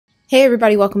Hey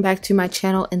everybody, welcome back to my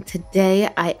channel, and today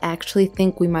I actually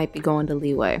think we might be going to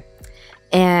LIYUE,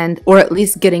 or at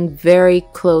least getting very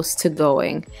close to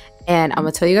going, and I'm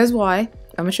gonna tell you guys why.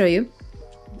 I'm gonna show you.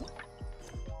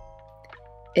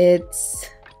 It's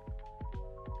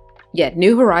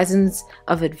New Horizons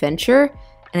of Adventure,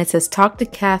 and it says talk to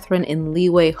Catherine in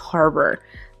LIYUE Harbor.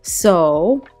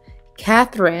 So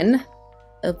Catherine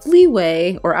of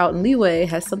LIYUE, or out in LIYUE,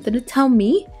 has something to tell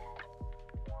me.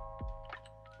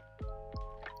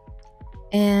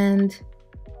 And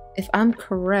if I'm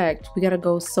correct, we gotta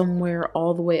go somewhere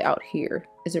all the way out here.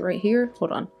 Is it right here?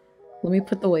 Hold on. Let me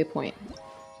put the waypoint.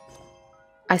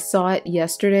 I saw it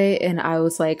yesterday and I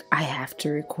was like, I have to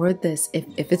record this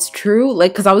if it's true.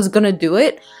 Like, cause I was gonna do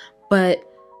it, but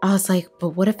I was like,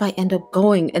 but what if I end up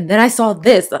going? And then I saw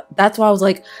this. That's why I was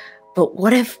like, but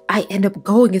what if I end up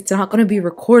going? It's not gonna be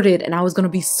recorded, and I was gonna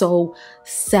be so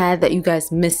sad that you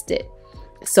guys missed it.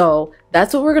 So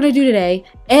that's what we're gonna do today.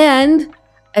 And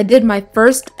I did my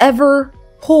first ever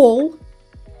poll,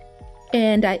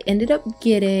 and I ended up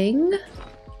getting...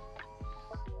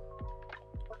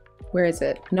 Where is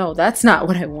it? No, that's not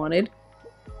what I wanted.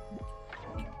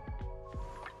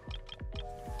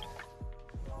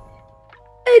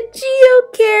 A Geo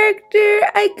character!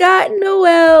 I got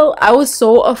Noelle! I was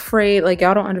so afraid, like,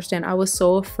 y'all don't understand. I was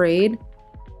so afraid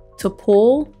to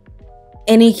pull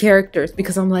any characters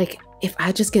because I'm like, if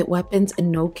I just get weapons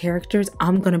and no characters,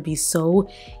 I'm gonna be so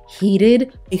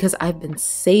heated because I've been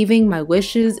saving my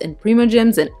wishes and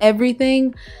Primogems and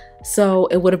everything. So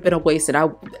it would have been a wasted.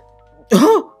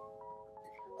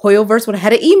 Hoyoverse would have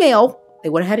had an email. They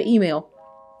would have had an email.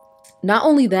 Not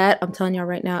only that, I'm telling y'all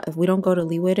right now, if we don't go to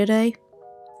LIYUE today,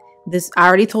 I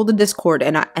already told the Discord,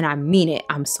 and I mean it.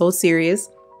 I'm so serious.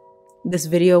 This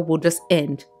video will just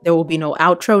end. There will be no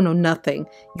outro, no nothing.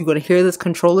 You're going to hear this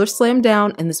controller slam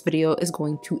down and this video is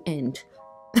going to end.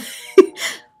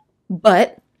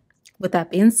 But with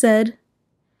that being said,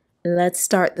 let's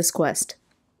start this quest.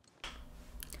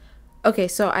 Okay,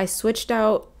 so I switched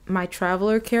out my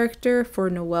traveler character for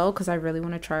Noelle because I really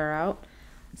want to try her out.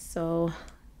 So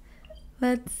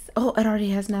let's... Oh, it already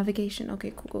has navigation.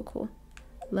 Okay, cool.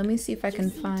 Let me see if I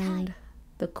can find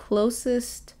the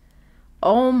closest...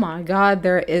 Oh my god,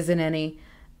 there isn't any.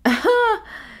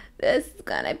 This is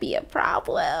gonna be a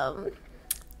problem.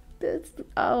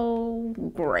 Oh,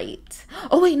 great.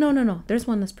 Oh wait, no. There's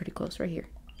one that's pretty close right here.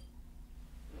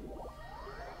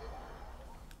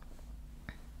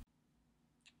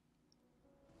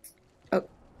 Oh,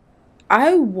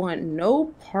 I want no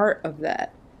part of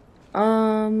that.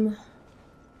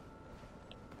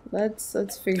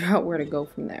 Let's figure out where to go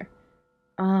from there.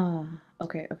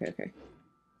 Okay.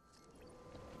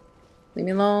 Leave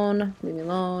me alone. Leave me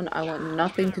alone. I want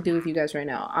nothing to do with you guys right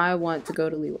now. I want to go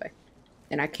to LIYUE.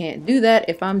 And I can't do that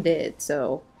if I'm dead,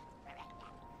 so...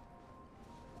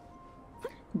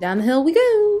 Down the hill we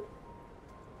go!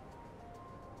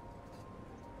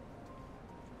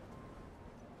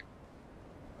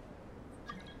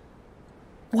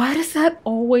 Why does that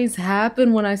always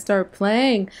happen when I start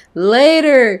playing?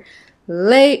 Later!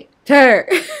 Wait,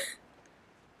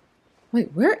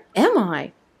 where am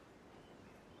I?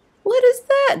 What is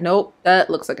that? Nope, that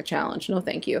looks like a challenge. No,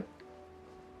 thank you.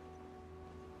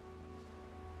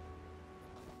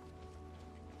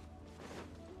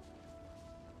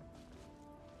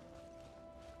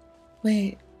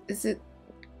 Wait, is it...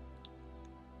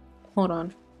 Hold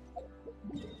on.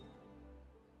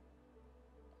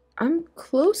 I'm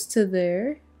close to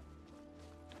there.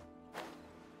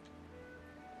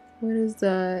 What is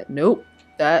that? Nope,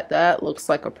 that looks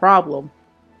like a problem.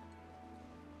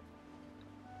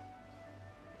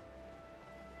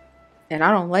 And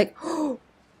I don't like...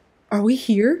 Are we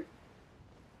here?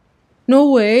 No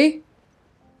way.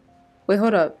 Wait,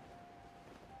 hold up.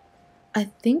 I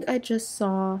think I just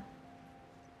saw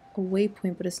a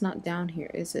waypoint, but it's not down here,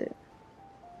 is it?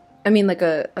 I mean, like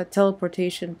a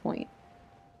teleportation point.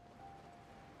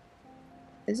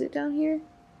 Is it down here?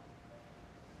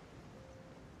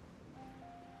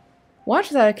 Watch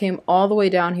that, I came all the way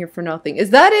down here for nothing. Is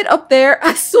that it up there?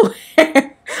 I swear.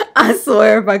 I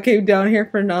swear if I came down here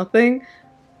for nothing.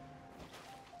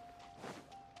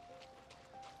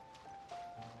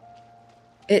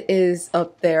 It is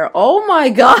up there. Oh my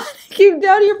god, I came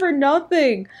down here for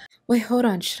nothing. Wait, hold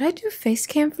on. Should I do face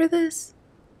cam for this?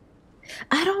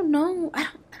 I don't know. I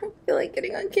don't feel like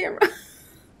getting on camera.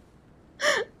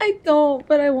 I don't,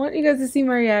 but I want you guys to see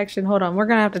my reaction. Hold on, we're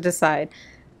gonna have to decide.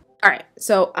 Alright,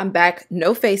 so I'm back.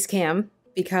 No face cam.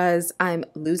 Because I'm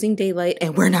losing daylight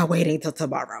and we're not waiting till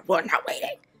tomorrow. We're not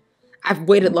waiting. I've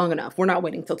waited long enough. We're not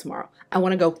waiting till tomorrow. I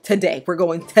want to go today. We're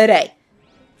going today.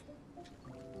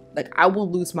 Like, I will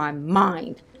lose my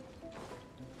mind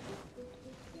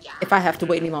if I have to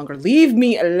wait any longer. Leave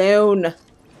me alone.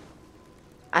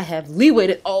 I have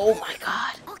LIYUE. Oh my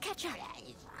god. I'll catch her.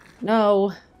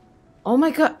 No. Oh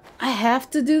my god. I have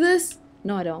to do this?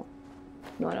 No, I don't.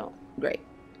 No, I don't. Great.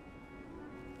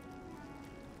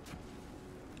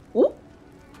 Ooh.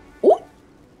 Ooh.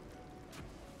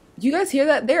 You guys hear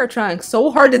that? They are trying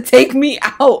so hard to take me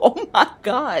out. Oh my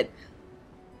god.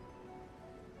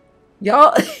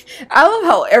 Y'all, I love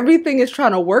how everything is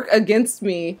trying to work against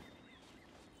me.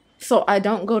 So I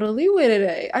don't go to LIYUE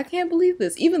today. I can't believe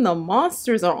this. Even the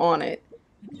monsters are on it.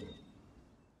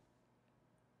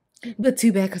 But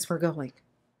too bad because we're going.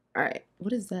 Alright,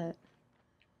 what is that?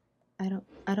 I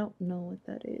don't know what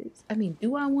that is. I mean,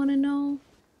 do I want to know?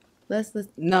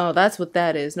 No, that's what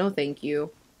that is. No, thank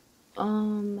you.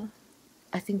 I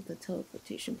think the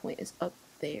teleportation point is up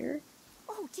there.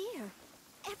 Oh dear.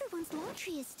 Everyone's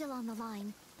laundry is still on the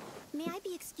line. May I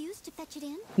be excused to fetch it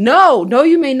in? No, no,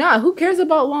 you may not. Who cares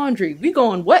about laundry? We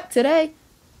going wet today.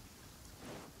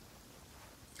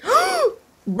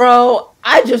 Bro,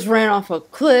 I just ran off a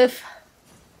cliff.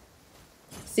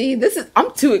 See,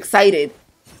 I'm too excited.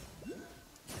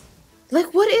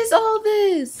 Like, what is all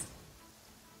this?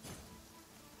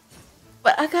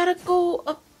 But I gotta go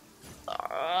up.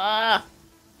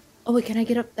 Oh, wait, can I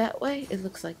get up that way? It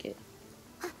looks like it.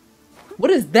 What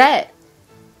is that?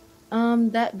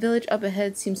 That village up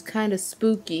ahead seems kind of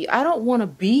spooky. I don't want to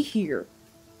be here.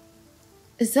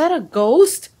 Is that a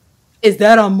ghost? Is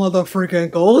that a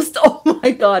motherfucking ghost? Oh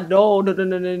my god, no, no, no,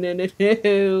 no, no, no,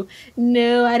 no.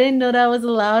 No, I didn't know that was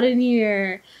allowed in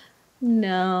here.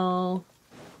 No.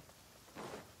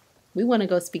 We want to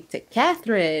go speak to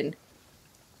Catherine.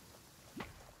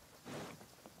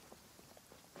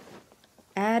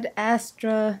 Ad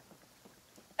Astra.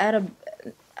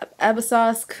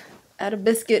 Abasosk. Add a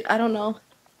biscuit. I don't know.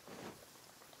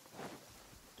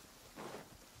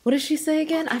 What did she say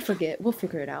again? I forget. We'll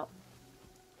figure it out.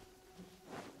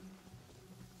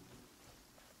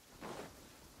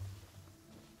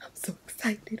 I'm so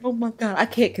excited. Oh my god. I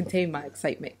can't contain my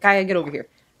excitement. Kaya, get over here.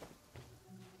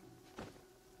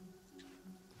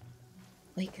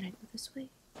 Wait, can I go this way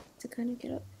to kind of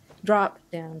get up? Drop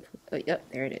down. Oh, yep,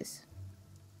 there it is.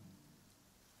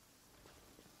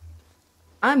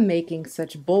 I'm making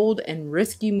such bold and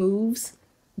risky moves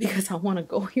because I want to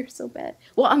go here so bad.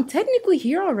 Well, I'm technically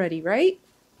here already, right?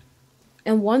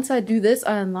 And once I do this,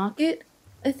 I unlock it,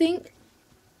 I think.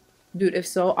 Dude, if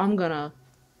so, I'm gonna...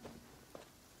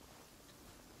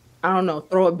 I don't know,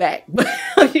 throw it back. But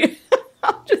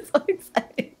I'm just so excited.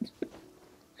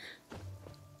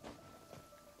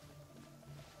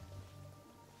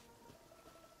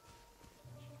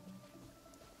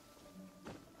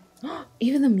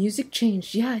 Even the music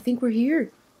changed. Yeah, I think we're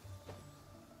here.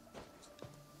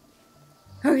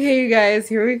 Okay, you guys,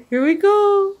 here we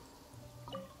go.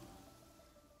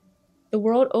 The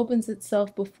world opens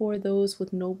itself before those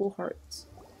with noble hearts.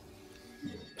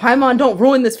 Paimon, don't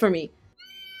ruin this for me.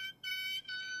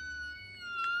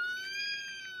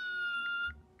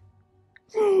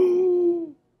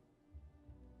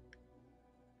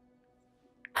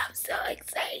 I'm so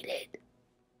excited.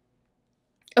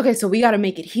 Okay, so we gotta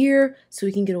make it here so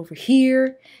we can get over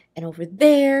here and over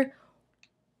there.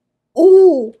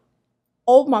 Ooh!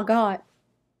 Oh my god.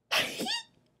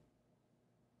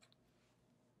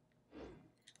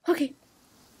 Okay.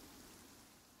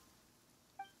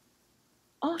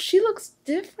 Oh, she looks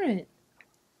different.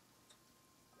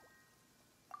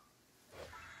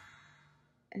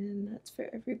 And that's for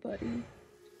everybody.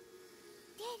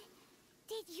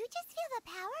 Did you just feel the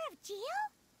power of Geo?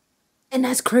 And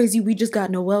that's crazy, we just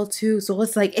got Noelle too, so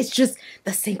it's like, it's just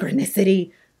the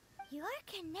synchronicity. Your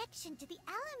connection to the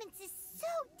elements is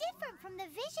so different from the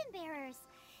vision bearers.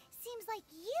 Seems like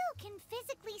you can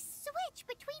physically switch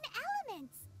between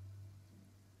elements.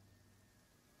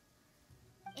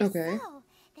 Okay. If so,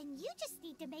 then you just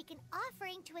need to make an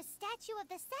offering to a statue of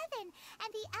the Seven,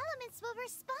 and the elements will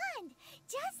respond,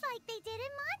 just like they did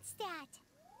in Mondstadt.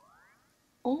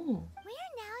 Oh.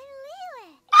 We're now in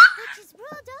LIYUE, which is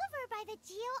ruled over by the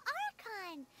Geo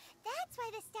Archon. That's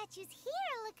why the statues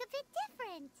here look a bit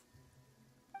different.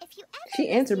 If you ever She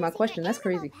answered my using question. your That's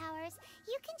crazy. powers,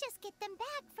 you can just get them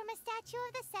back from a statue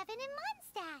of the Seven in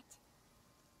Mondstadt.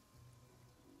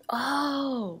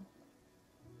 Oh.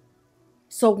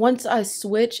 So once I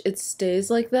switch, it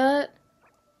stays like that?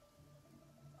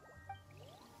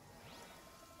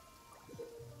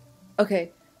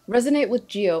 Okay. Resonate with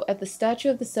Geo at the statue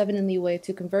of the Seven in LIYUE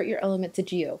to convert your element to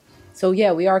Geo. So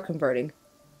yeah, we are converting.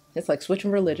 It's like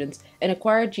switching religions. And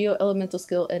acquire Geo-Elemental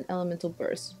skill and Elemental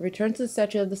Burst. Return to the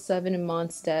Statue of the Seven in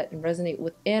Mondstadt and resonate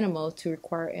with Animo to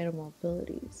acquire animal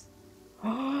abilities.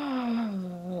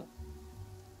 Oh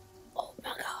my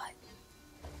god.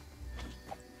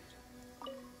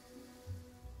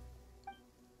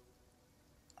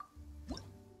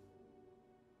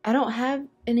 I don't have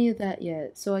any of that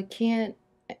yet, so I can't.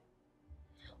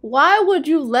 Why would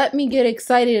you let me get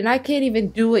excited and I can't even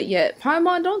do it yet?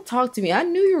 Paimon, don't talk to me. I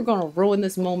knew you were gonna ruin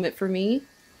this moment for me.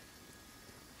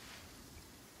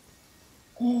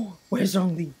 Oh, where's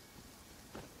Zhongli?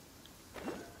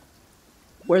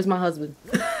 Where's my husband?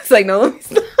 It's like, no, let me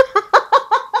stop.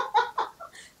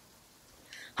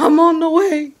 I'm on the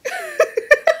way.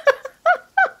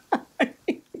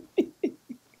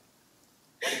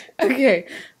 Okay,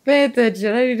 pay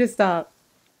attention. I need to stop.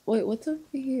 Wait, what's over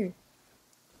here?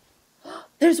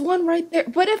 There's one right there.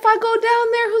 But if I go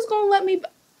down there, who's gonna let me?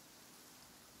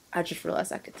 I just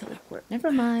realized I could teleport.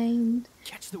 Never mind.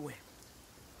 Catch the whip.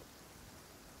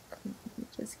 Let me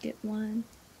just get one.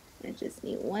 I just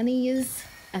need one of these,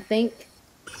 I think.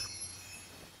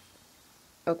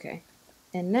 Okay.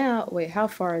 And now, wait, how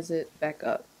far is it back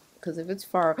up? Because if it's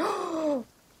far...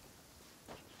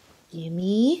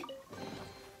 Gimme.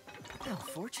 How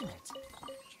fortunate.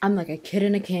 I'm like a kid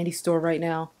in a candy store right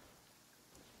now.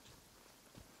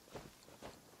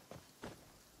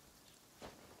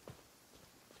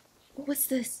 What's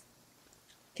this?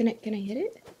 Can I hit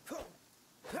it?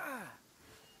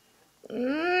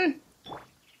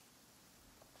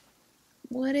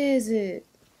 What is it?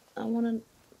 I wanna...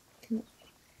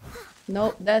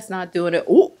 Nope, that's not doing it.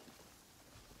 Ooh!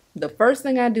 The first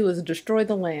thing I do is destroy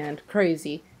the land.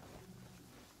 Crazy.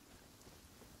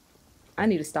 I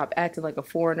need to stop acting like a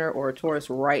foreigner or a tourist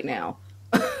right now.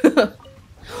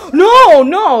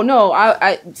 No!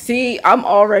 I see, I'm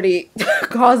already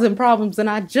causing problems and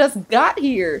I just got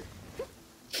here.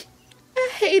 I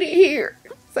hate it here.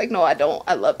 It's like, no, I don't.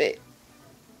 I love it.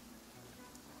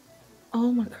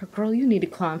 Oh my god, girl, you need to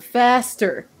climb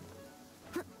faster.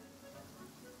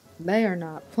 They are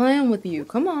not playing with you.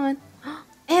 Come on.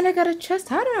 And I got a chest.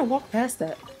 How did I walk past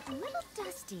that? A little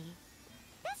dusty.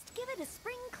 Best give it a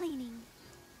spring cleaning.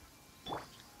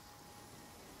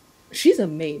 She's a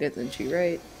maid, isn't she,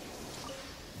 right?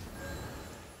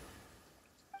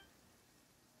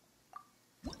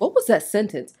 What was that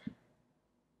sentence?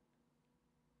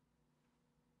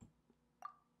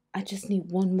 I just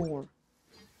need one more.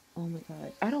 Oh my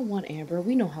god. I don't want Amber.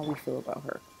 We know how we feel about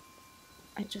her.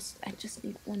 I just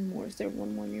need one more. Is there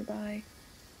one more nearby?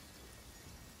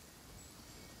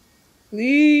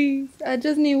 Please. I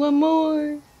just need one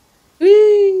more.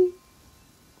 Please.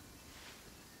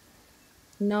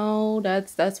 No,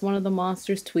 that's one of the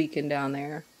monsters tweaking down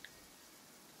there.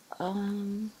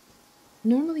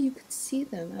 Normally you could see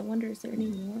them. I wonder, is there any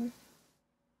more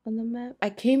on the map?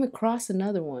 I came across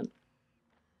another one.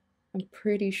 I'm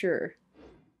pretty sure.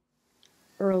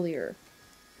 Earlier.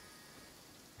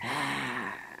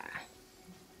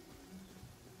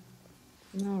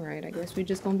 Alright, I guess we're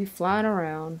just gonna be flying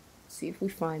around. See if we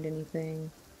find anything.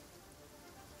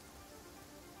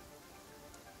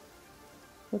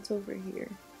 What's over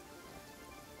here?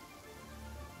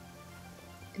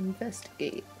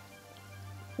 Investigate.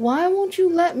 Why won't you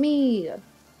let me?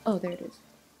 Oh, there it is.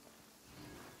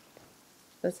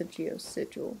 That's a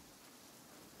geosigil.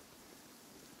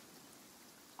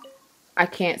 I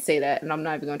can't say that, and I'm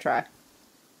not even gonna try.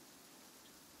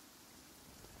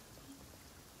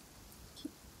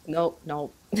 Nope.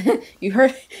 you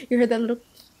heard that little...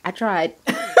 I tried.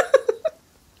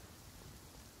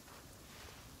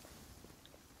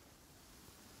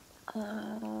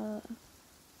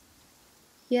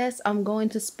 Yes, I'm going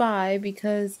to spy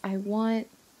because I want...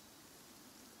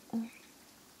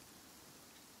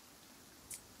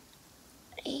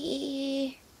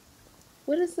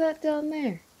 What is that down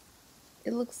there?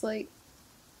 It looks like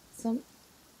some...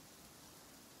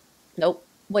 Nope.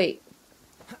 Wait.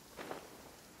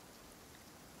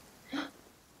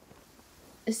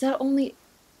 Is that only...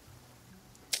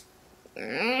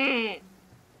 Oh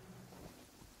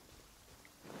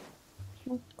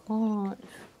gosh.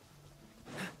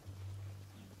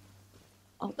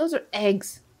 Oh, those are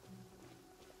eggs.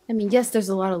 I mean, yes, there's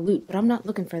a lot of loot, but I'm not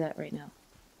looking for that right now.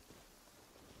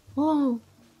 Oh,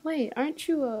 wait, aren't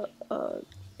you a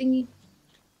thingy?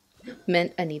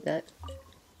 Meant I need that.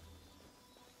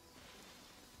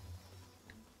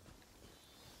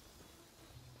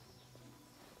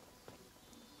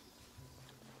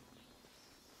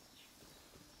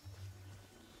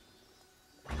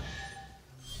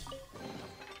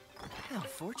 How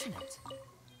fortunate.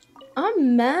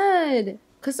 I'm mad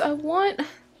because I want...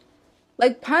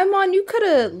 Like, Paimon, you could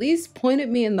have at least pointed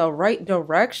me in the right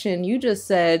direction. You just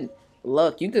said,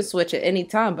 look, you could switch at any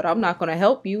time, but I'm not going to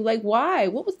help you. Like, why?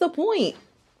 What was the point?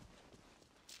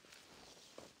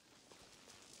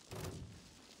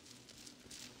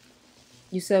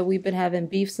 You said we've been having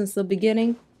beef since the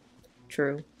beginning?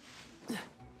 True.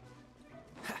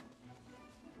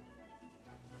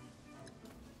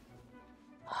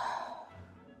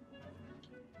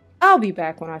 I'll be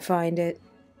back when I find it.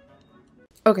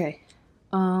 Okay.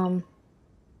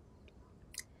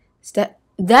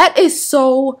 That is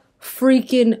so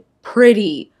freaking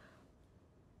pretty.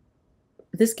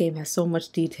 This game has so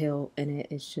much detail in it.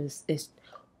 It's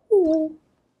ooh.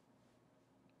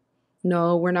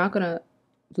 No, we're not gonna,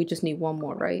 we just need one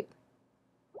more, right?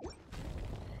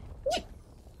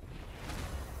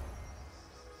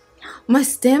 My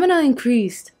stamina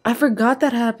increased. I forgot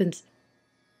that happens.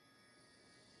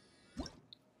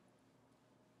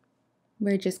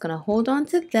 We're just gonna hold on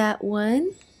to that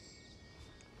one.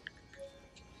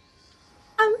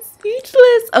 I'm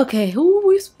speechless. Okay, who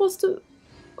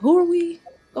are we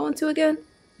going to again?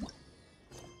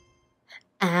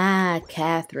 Ah,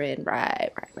 Catherine. Right.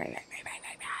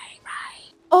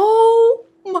 Oh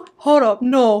my, hold up.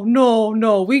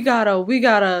 No. We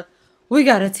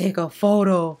gotta take a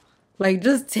photo. Like,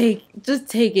 just take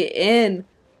it in.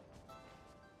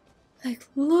 Like,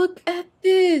 look at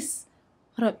this.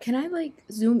 Hold up, can I like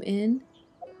zoom in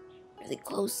really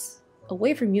close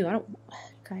away from you? I don't,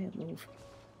 Kaya, move.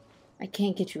 I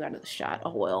can't get you out of the shot.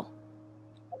 Oh well.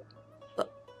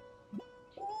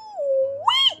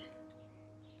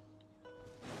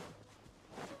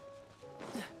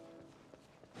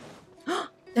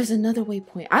 There's another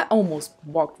waypoint. I almost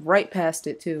walked right past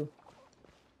it too.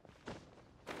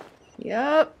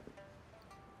 Yep.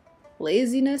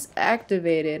 Laziness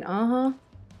activated. Uh-huh.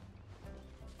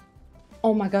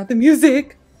 Oh my god, the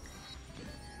music!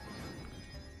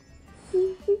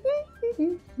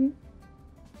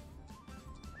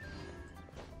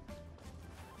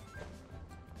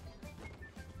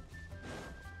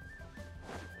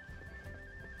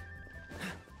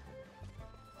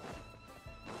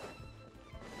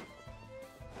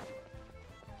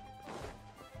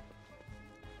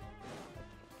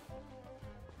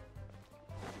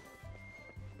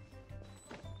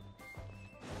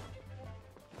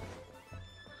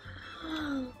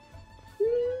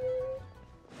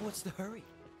 What's the hurry?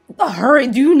 The hurry,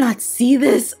 do you not see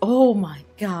this? Oh my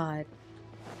god.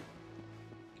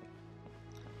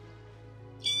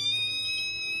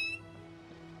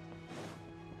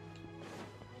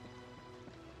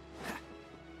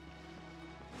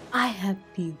 I have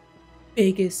the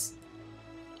biggest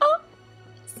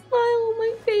smile on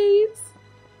my face.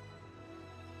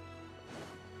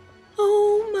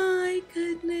 Oh my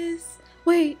goodness.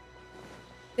 Wait,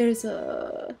 there's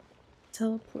a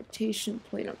teleportation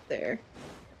point up there.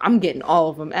 I'm getting all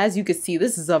of them. As you can see,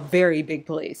 this is a very big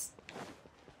place.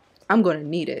 I'm gonna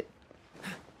need it.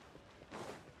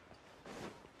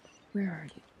 Where are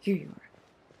you? Here you are.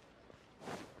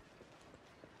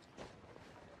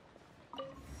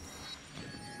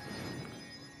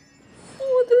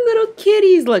 Oh, the little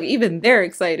kitties. Look, even they're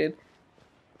excited.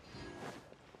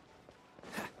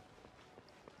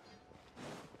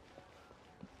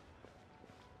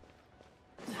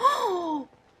 Oh,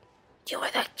 you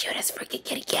are the cutest freaking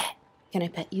kitty cat. Can I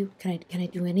pet you? Can I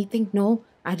do anything? No?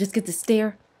 I just get to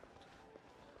stare?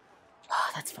 Oh,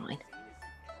 that's fine.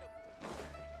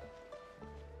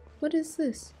 What is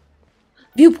this?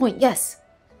 Viewpoint, yes.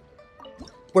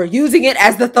 We're using it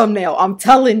as the thumbnail. I'm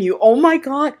telling you. Oh my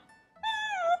god.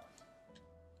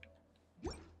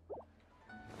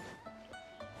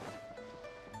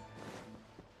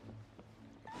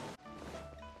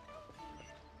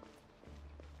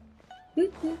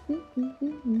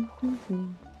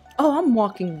 Oh, I'm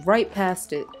walking right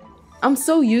past it. I'm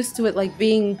so used to it like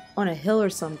being on a hill or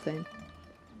something.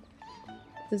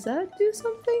 Does that do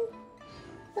something?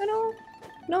 I don't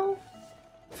know.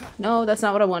 No, that's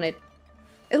not what I wanted.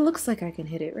 It looks like I can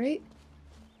hit it, right?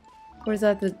 Or is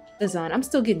that the design? I'm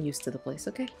still getting used to the place,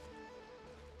 okay?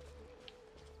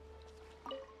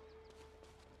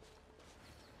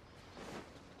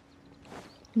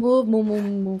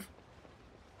 Move.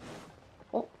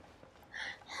 Oh.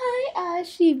 Hi,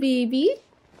 Ashi, baby.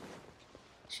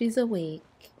 She's awake.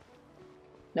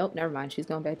 Nope, never mind. She's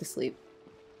going back to sleep.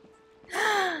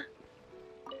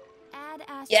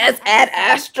 Yes, add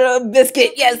Astra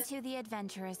Biscuit, yes! To the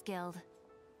Adventurers Guild.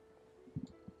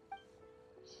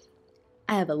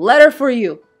 I have a letter for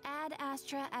you. Ad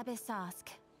Astra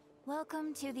Abyssosk.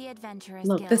 Welcome to the Adventurers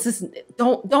Look, Guild. this is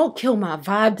don't kill my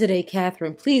vibe today,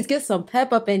 Catherine. Please get some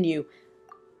pep up in you.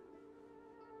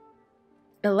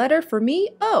 A letter for me?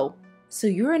 Oh, so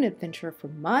you're an adventurer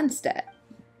from Mondstadt.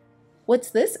 What's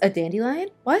this? A dandelion?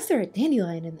 Why is there a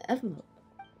dandelion in the envelope?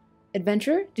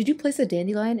 Adventurer, did you place a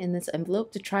dandelion in this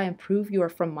envelope to try and prove you are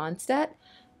from Mondstadt?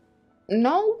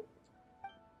 No.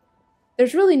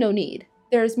 There's really no need.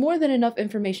 There is more than enough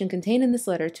information contained in this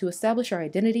letter to establish our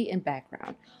identity and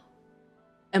background.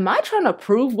 Am I trying to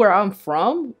prove where I'm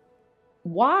from?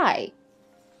 Why?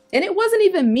 And it wasn't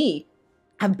even me.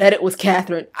 I bet it was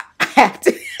Catherine. I have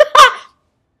to.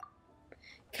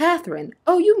 Catherine.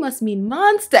 Oh, you must mean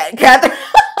Mondstadt, Catherine.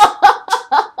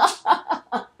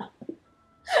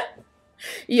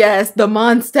 Yes, the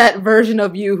Mondstadt version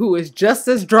of you who is just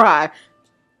as dry.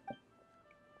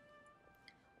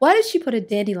 Why did she put a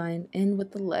dandelion in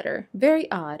with the letter?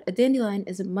 Very odd. A dandelion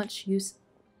isn't much use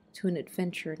to an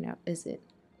adventurer now, is it?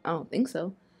 I don't think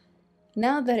so.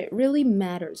 Now that it really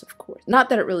matters, of course. Not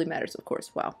that it really matters, of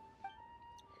course. Wow.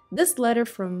 This letter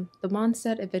from the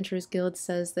Mondstadt Adventurers Guild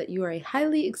says that you are a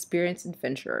highly experienced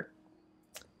adventurer.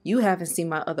 You haven't seen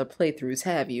my other playthroughs,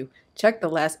 have you? Check the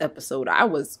last episode. I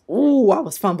was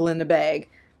fumbling the bag.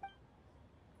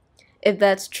 If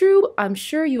that's true, I'm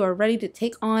sure you are ready to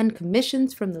take on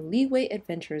commissions from the LIYUE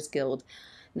Adventurers Guild.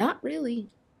 Not really.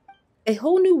 A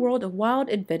whole new world of wild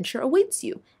adventure awaits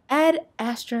you. Ad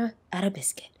Astra at a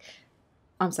biscuit.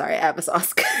 I'm sorry,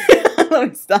 Abasosk. Let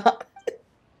me stop.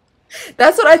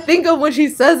 That's what I think of when she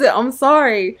says it. I'm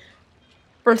sorry.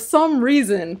 For some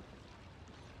reason.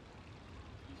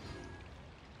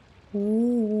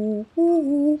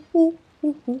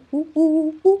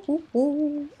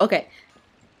 Okay.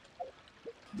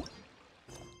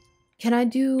 Can I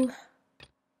do...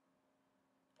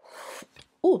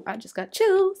 Oh, I just got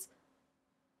chills.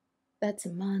 That's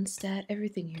in Mondstadt.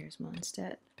 Everything here is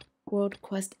Mondstadt. World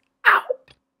quest. Ow!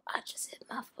 I just hit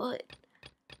my foot.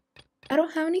 I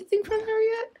don't have anything from her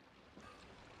yet.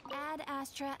 Ad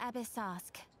Astra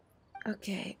Abysosk.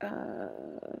 Okay,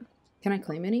 can I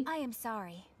claim any? I am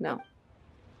sorry. No.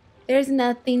 There's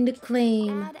nothing to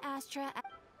claim. Ad Astra.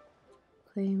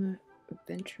 Claim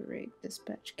adventure rate,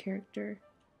 dispatch character.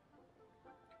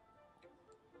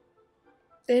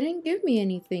 They didn't give me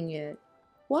anything yet.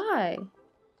 Why?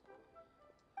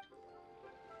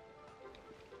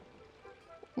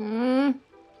 I'm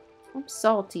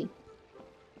salty.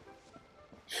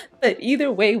 But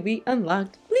either way, we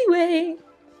unlocked LIYUE.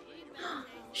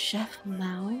 Chef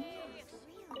Mao.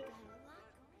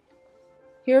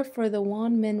 Here for the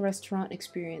Wanmin restaurant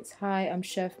experience. Hi, I'm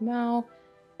Chef Mao.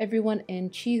 Everyone in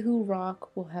Chihu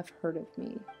Rock will have heard of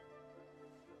me.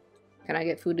 Can I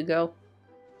get food to go?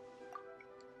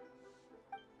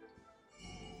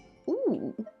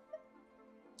 Ooh.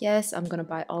 Yes, I'm gonna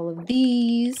buy all of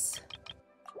these.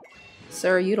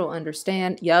 Sir, you don't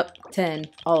understand. Yup, 10.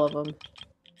 All of them.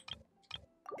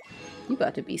 You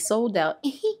about to be sold out.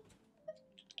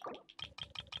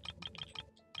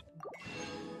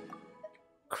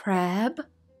 Crab,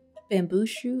 bamboo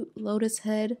shoot, lotus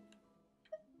head,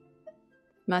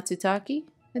 matsutake,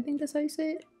 I think that's how you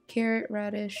say it. Carrot,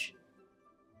 radish.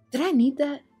 Did I need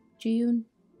that? Jiyun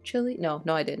chili? No,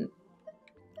 I didn't.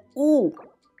 Ooh,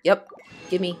 yep.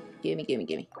 Gimme.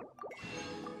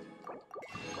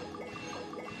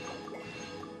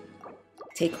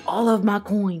 Take all of my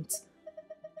coins.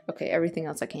 Okay, everything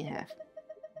else I can't have.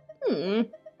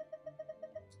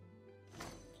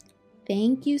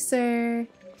 Thank you, sir.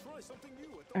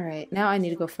 Alright, now I need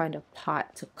to go find a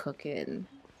pot to cook in.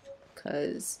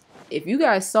 Because if you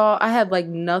guys saw, I had like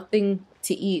nothing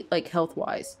to eat, like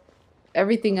health-wise.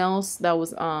 Everything else that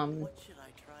was,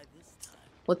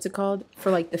 what's it called?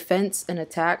 For like defense and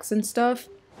attacks and stuff.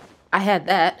 I had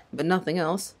that, but nothing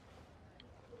else.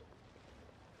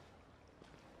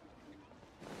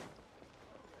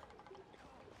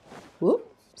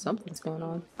 Whoop, something's going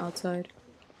on outside.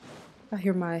 I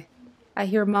hear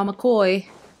Mama Koi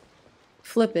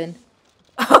flipping.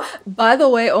 By the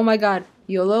way, oh my god,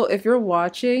 YOLO, if you're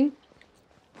watching,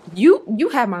 you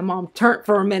had my mom turned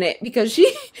for a minute because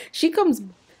she comes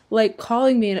like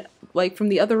calling me like from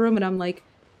the other room and I'm like,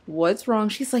 what's wrong?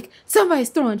 She's like, somebody's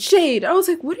throwing shade. I was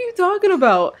like, what are you talking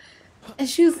about? And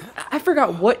she was, I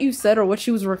forgot what you said or what she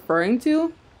was referring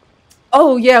to.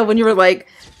 Oh yeah, when you were like,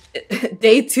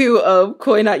 day 2 of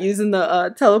Koi not using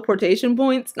the teleportation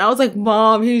points. And I was like,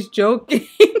 Mom, he's joking.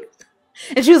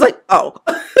 And she was like, oh.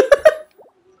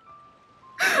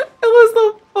 It was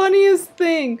the funniest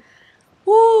thing.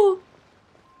 Woo.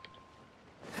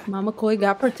 Mama Koi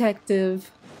got protective.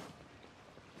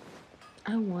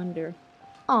 I wonder.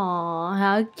 Aw,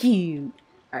 how cute.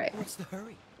 Alright. What's the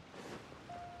hurry?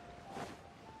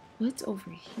 What's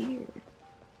over here?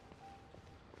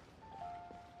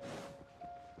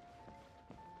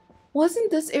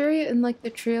 Wasn't this area in like the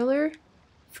trailer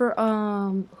for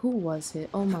who was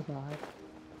it? Oh my god.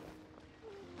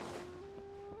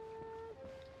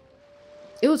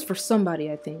 It was for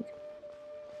somebody, I think.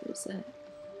 What was that?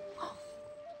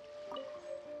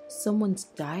 Someone's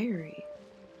diary.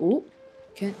 Oh,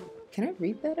 can I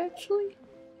read that actually?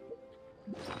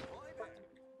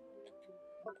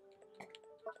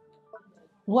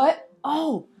 What?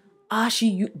 Oh,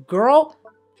 Ashi, you girl.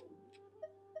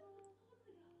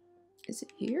 Is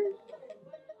it here?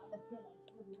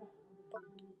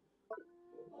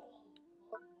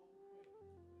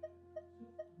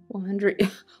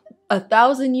 A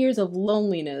thousand years of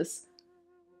loneliness.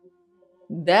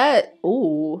 That,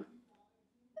 ooh.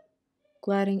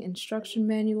 Gliding instruction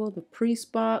manual, the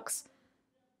priest box,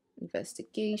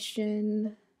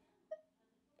 investigation.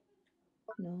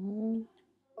 No.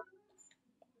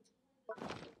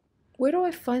 Where do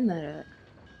I find that at?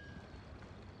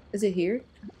 Is it here?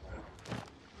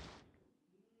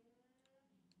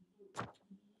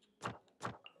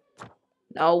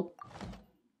 No.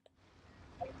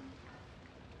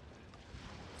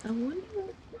 I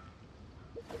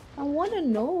want to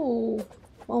know.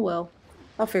 Oh well.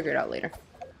 I'll figure it out later.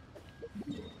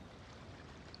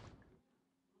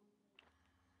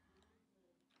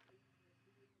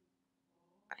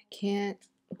 I can't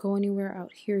go anywhere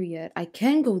out here yet. I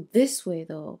can go this way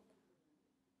though.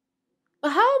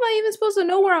 But how am I even supposed to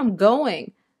know where I'm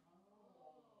going?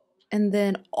 And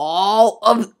then all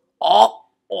of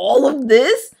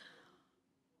this?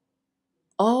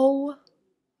 Oh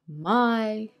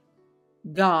my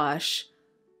gosh.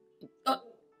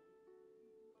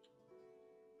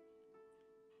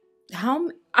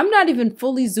 I'm not even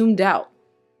fully zoomed out.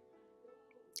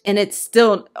 And it's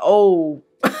still, oh.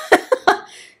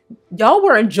 Y'all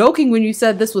weren't joking when you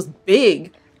said this was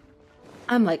big.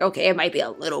 I'm like, okay, it might be a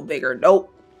little bigger.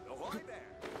 Nope.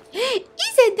 He's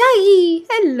a doggy.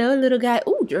 Hello, little guy.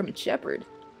 Ooh, German Shepherd.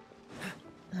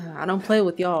 I don't play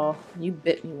with y'all. You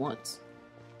bit me once.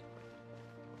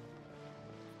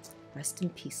 Rest in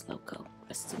peace, Loco.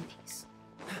 Rest in peace.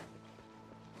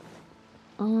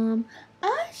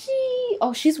 Ashi.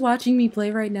 Oh, she's watching me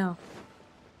play right now.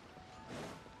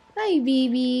 Hi,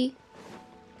 baby.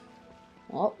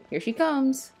 Well, here she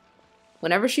comes.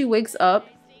 Whenever she wakes up,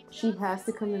 she has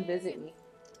to come and visit me.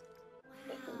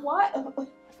 What?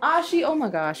 Ashi, oh my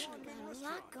gosh.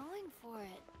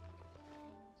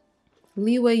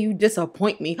 LIYUE, you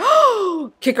disappoint me.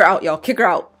 Kick her out, y'all. Kick her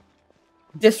out.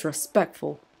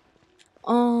 Disrespectful.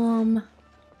 I'm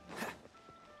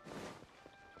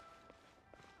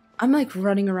like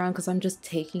running around because I'm just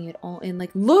taking it all in.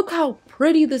 Like, look how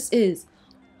pretty this is.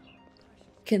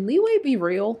 Can LIYUE be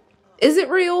real? Is it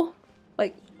real?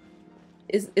 Like,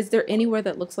 is there anywhere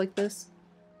that looks like this?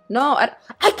 No,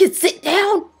 I can sit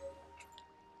down.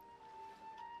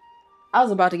 I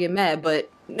was about to get mad, but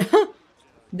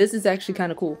this is actually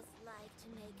kind of cool.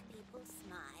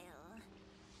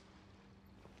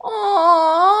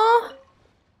 Aww.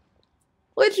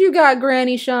 What you got,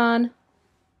 Granny Sean?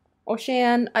 Or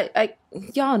Shan?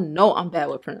 Y'all know I'm bad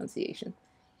with pronunciation.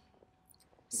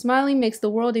 Smiling makes the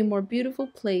world a more beautiful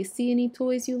place. See any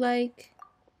toys you like?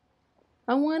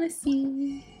 I want to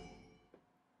see.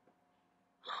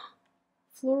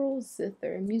 Floral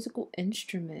zither, a musical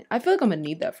instrument. I feel like I'm gonna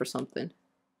need that for something.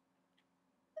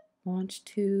 Launch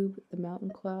tube, the mountain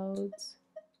clouds.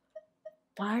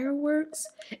 Fireworks?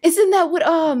 Isn't that what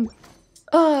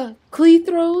Klee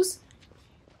throws?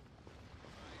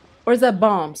 Or is that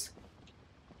bombs?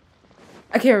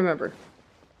 I can't remember.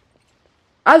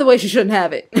 Either way, she shouldn't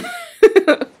have it.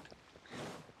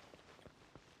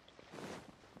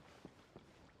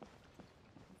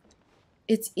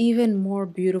 It's even more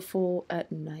beautiful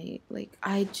at night. Like,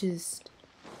 I just...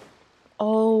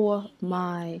 Oh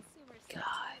my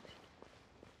god.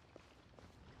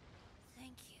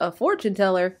 Thank you. A fortune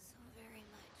teller. So very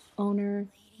much. Owner.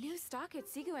 New stock at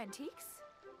Sigo Antiques?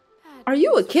 Are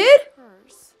you a kid?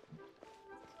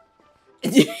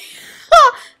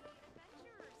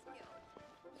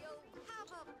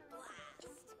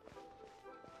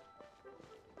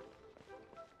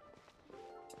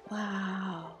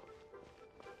 Wow.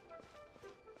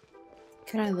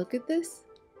 Can I look at this?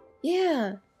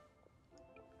 Yeah.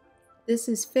 This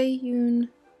is Feiyun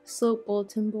Slope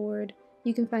Bulletin Board.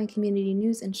 You can find community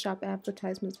news and shop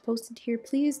advertisements posted here.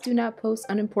 Please do not post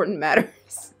unimportant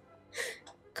matters.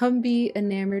 Come be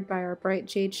enamored by our bright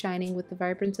jade shining with the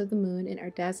vibrance of the moon and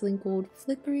our dazzling gold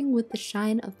flickering with the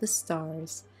shine of the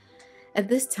stars. At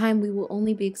this time, we will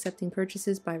only be accepting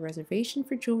purchases by reservation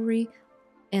for jewelry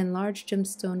and large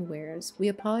gemstone wares. We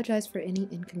apologize for any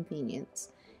inconvenience.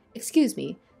 Excuse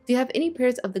me, Do you have any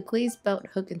pairs of the glazed belt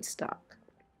hook in stock?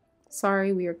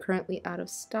 Sorry, we are currently out of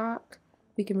stock.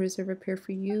 We can reserve a pair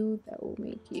for you. That will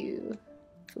make you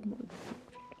feel more.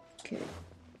 Okay.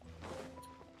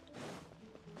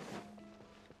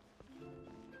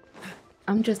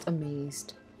 I'm just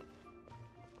amazed.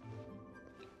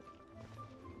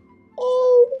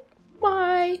 Oh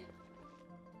my.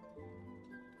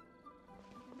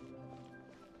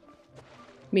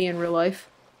 Me in real life.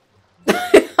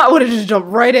 I would have just jumped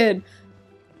right in.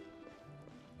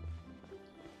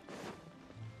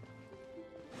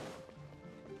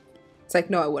 It's like,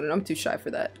 no, I wouldn't. I'm too shy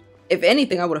for that. If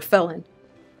anything, I would have fell in.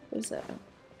 What is that?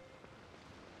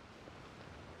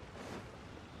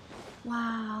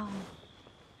 Wow.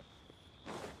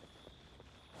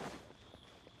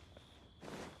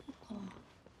 Oh.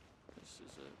 This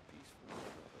is a peaceful.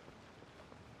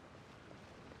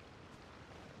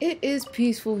 It is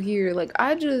peaceful here. Like,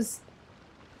 I just...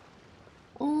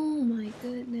 Oh my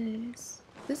goodness.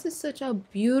 This is such a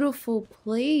beautiful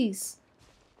place.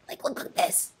 Like, look at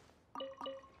this.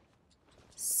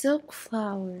 Silk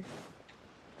flower.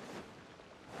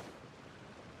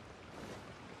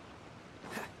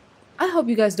 I hope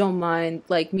you guys don't mind,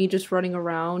 like, me just running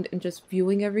around and just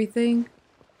viewing everything.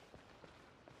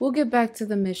 We'll get back to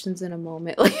the missions in a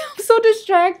moment. Like, I'm so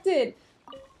distracted.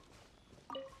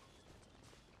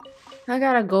 I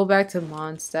gotta go back to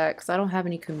Mondstadt because I don't have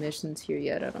any commissions here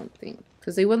yet, I don't think.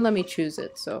 Because they wouldn't let me choose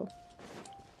it, so.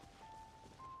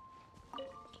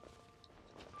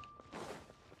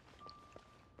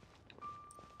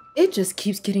 It just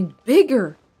keeps getting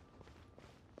bigger.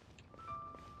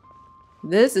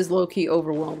 This is low-key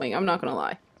overwhelming, I'm not gonna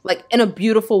lie. Like, in a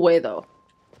beautiful way, though.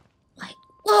 Like,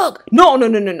 look! No, no,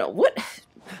 no, no, no. What?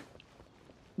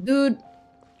 Dude.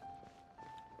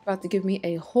 About to give me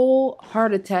a whole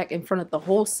heart attack in front of the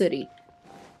whole city.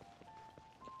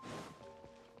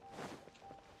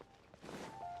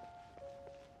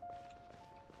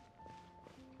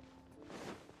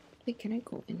 Wait, can I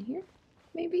go in here?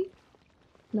 Maybe?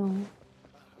 No.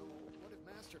 What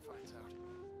if Master finds out?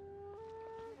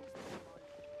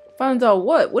 Finds out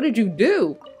what? What did you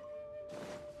do?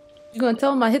 You gonna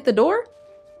tell him I hit the door?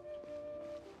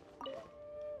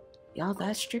 Y'all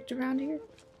that strict around here?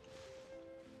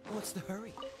 What's the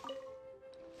hurry?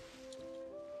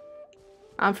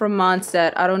 I'm from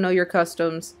Mondstadt. I don't know your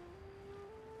customs.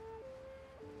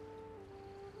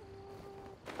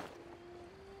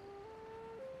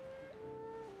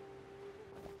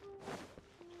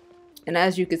 And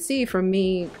as you can see from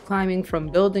me climbing from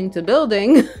building to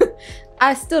building,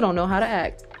 I still don't know how to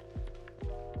act.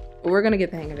 But we're gonna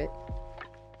get the hang of it.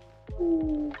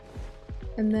 Ooh.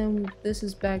 And then this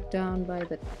is back down by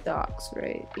the docks,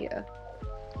 right? Yeah.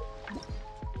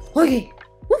 Okay.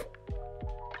 Woo.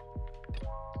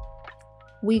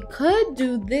 We could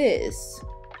do this.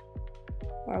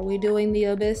 Are we doing the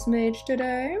Abyss Mage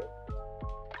today?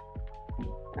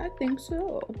 I think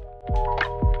so.